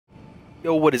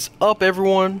Yo, what is up,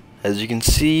 everyone? As you can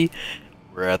see,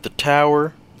 we're at the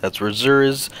tower. That's where Xur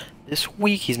is. This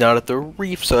week, he's not at the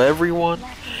reef, so everyone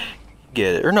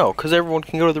get it. Or no, because everyone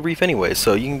can go to the reef anyway,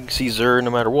 so you can see Xur no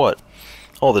matter what.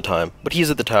 All the time. But he's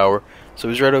at the tower, so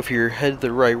he's right over here. Head to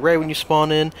the right when you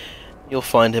spawn in. You'll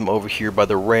find him over here by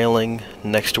the railing,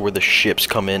 next to where the ships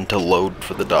come in to load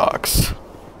for the docks.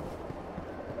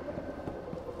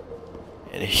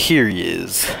 And here he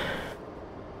is.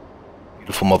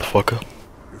 Beautiful motherfucker.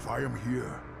 If I am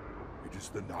here, it is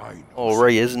the Nine.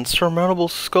 Alright, his insurmountable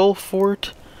skull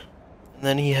fort. And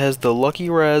then he has the lucky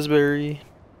raspberry.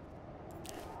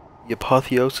 The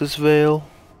apotheosis veil.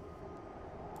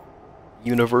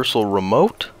 Universal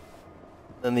remote.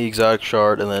 Then the exotic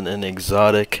shard, and then an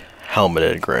exotic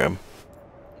helmet engram.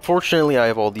 Fortunately, I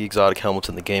have all the exotic helmets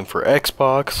in the game for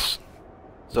Xbox,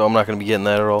 so I'm not going to be getting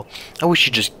that at all. I wish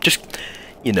you just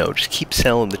keep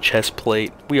selling the chest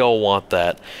plate. We all want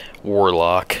that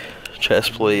warlock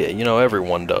chest plate. You know,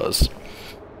 everyone does.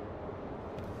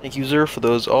 Thank you, Xur, for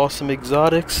those awesome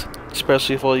exotics,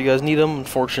 especially if all you guys need them.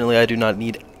 Unfortunately, I do not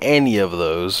need any of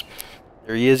those.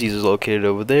 There he is. He's located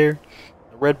over there.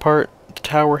 The red part, the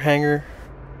tower hangar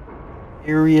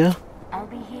area. I'll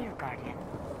be here, Guardian.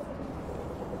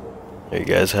 There you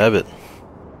guys have it.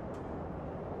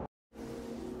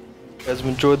 If you guys have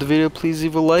enjoyed the video, please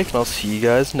leave a like, and I'll see you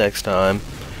guys next time.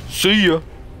 See ya!